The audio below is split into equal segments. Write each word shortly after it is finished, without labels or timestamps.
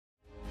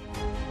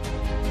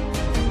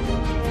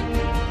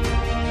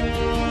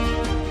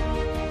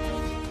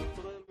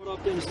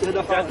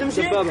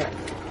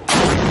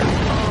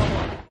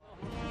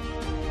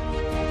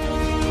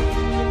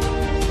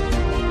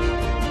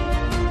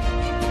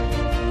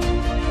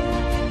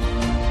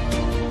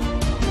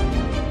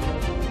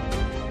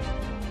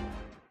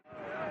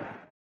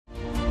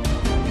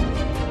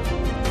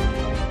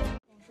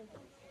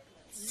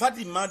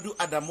Fadimadu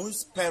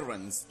Adamu's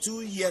parents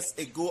 2 years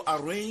ago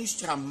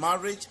arranged her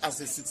marriage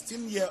as a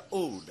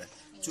 16-year-old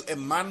to a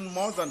man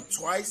more than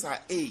twice her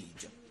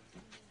age.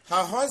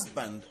 Her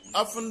husband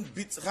often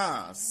beat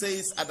her,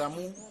 says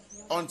Adamu,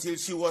 until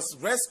she was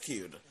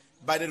rescued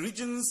by the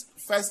region's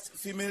first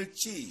female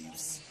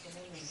chiefs.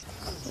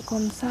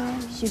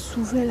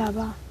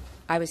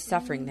 I was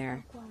suffering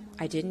there.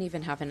 I didn't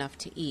even have enough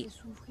to eat.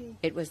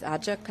 It was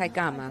Aja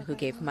Kaigama who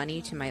gave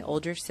money to my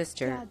older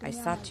sister,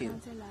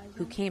 Aisatu,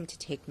 who came to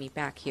take me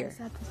back here.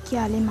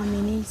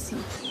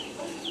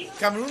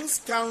 Cameroon's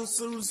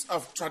councils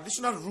of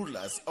traditional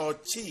rulers or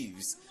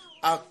chiefs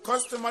are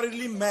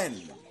customarily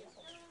men.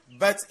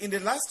 But in the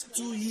last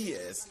 2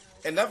 years,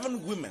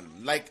 11 women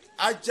like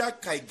Aja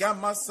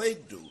Kaigama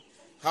Saidu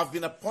have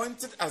been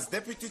appointed as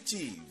deputy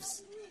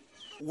chiefs.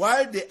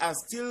 While they are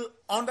still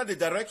under the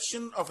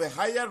direction of a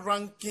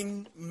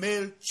higher-ranking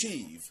male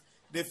chief,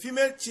 the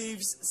female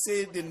chiefs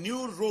say the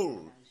new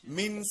role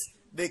means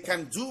they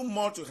can do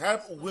more to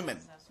help women.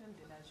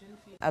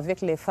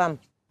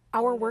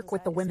 Our work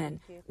with the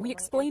women, we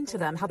explain to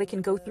them how they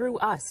can go through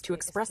us to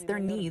express their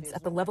needs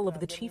at the level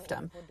of the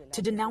chiefdom,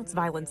 to denounce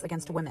violence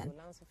against women.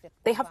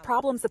 They have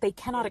problems that they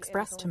cannot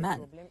express to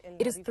men.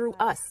 It is through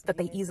us that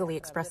they easily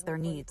express their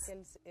needs.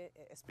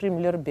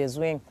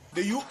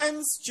 The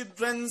UN's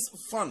Children's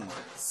Fund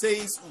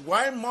says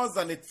while more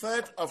than a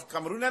third of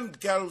Cameroonian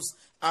girls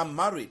are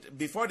married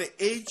before the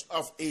age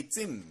of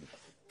 18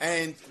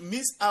 and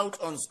miss out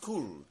on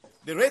school,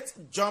 the rate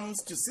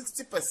jumps to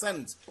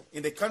 60%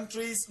 in the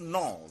country's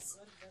north.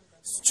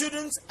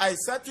 Student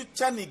Aisatu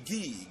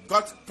Chanigi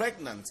got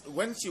pregnant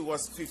when she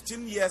was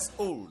 15 years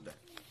old.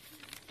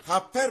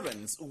 Her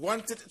parents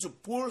wanted to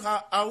pull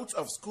her out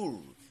of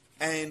school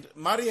and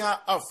marry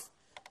her off,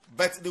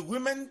 but the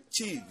women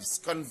chiefs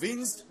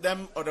convinced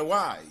them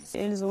otherwise.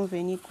 They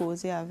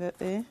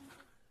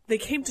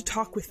came to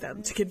talk with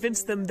them to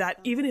convince them that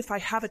even if I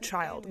have a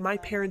child, my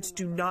parents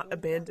do not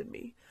abandon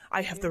me.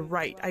 I have the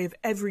right, I have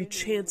every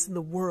chance in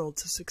the world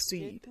to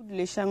succeed.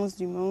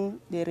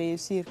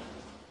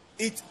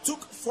 It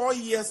took 4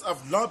 years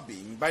of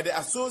lobbying by the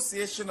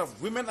Association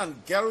of Women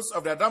and Girls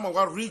of the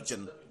Adamawa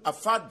region,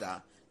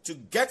 AFADA, to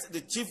get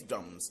the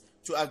chiefdoms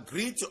to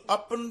agree to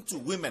open to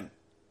women.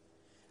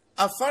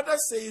 AFADA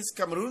says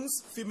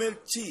Cameroon's female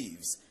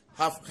chiefs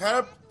have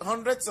helped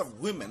hundreds of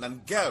women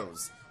and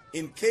girls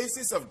in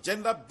cases of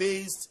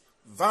gender-based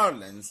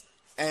violence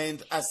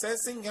and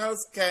accessing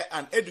health care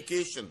and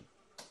education.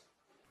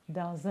 In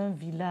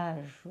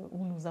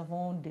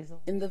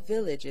the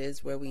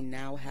villages where we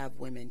now have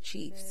women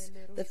chiefs,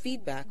 the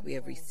feedback we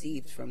have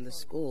received from the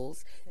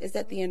schools is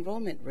that the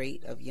enrollment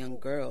rate of young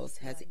girls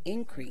has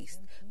increased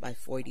by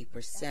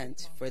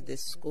 40% for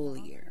this school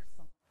year.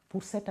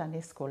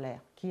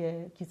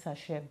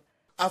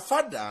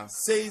 AFADA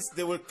says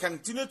they will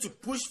continue to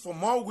push for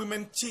more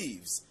women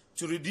chiefs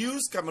to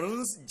reduce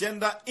Cameroon's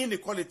gender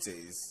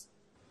inequalities.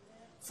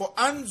 For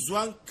Anne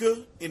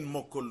Zwanke in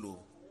Mokolo,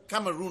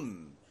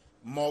 Cameroon,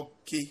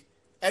 Moki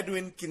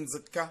Edwin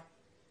Kinzaka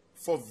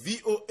for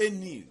VOA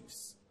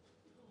News.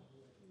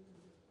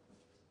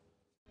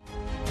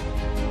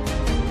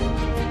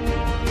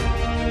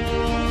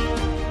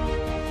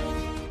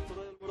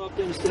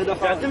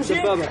 تعتمشي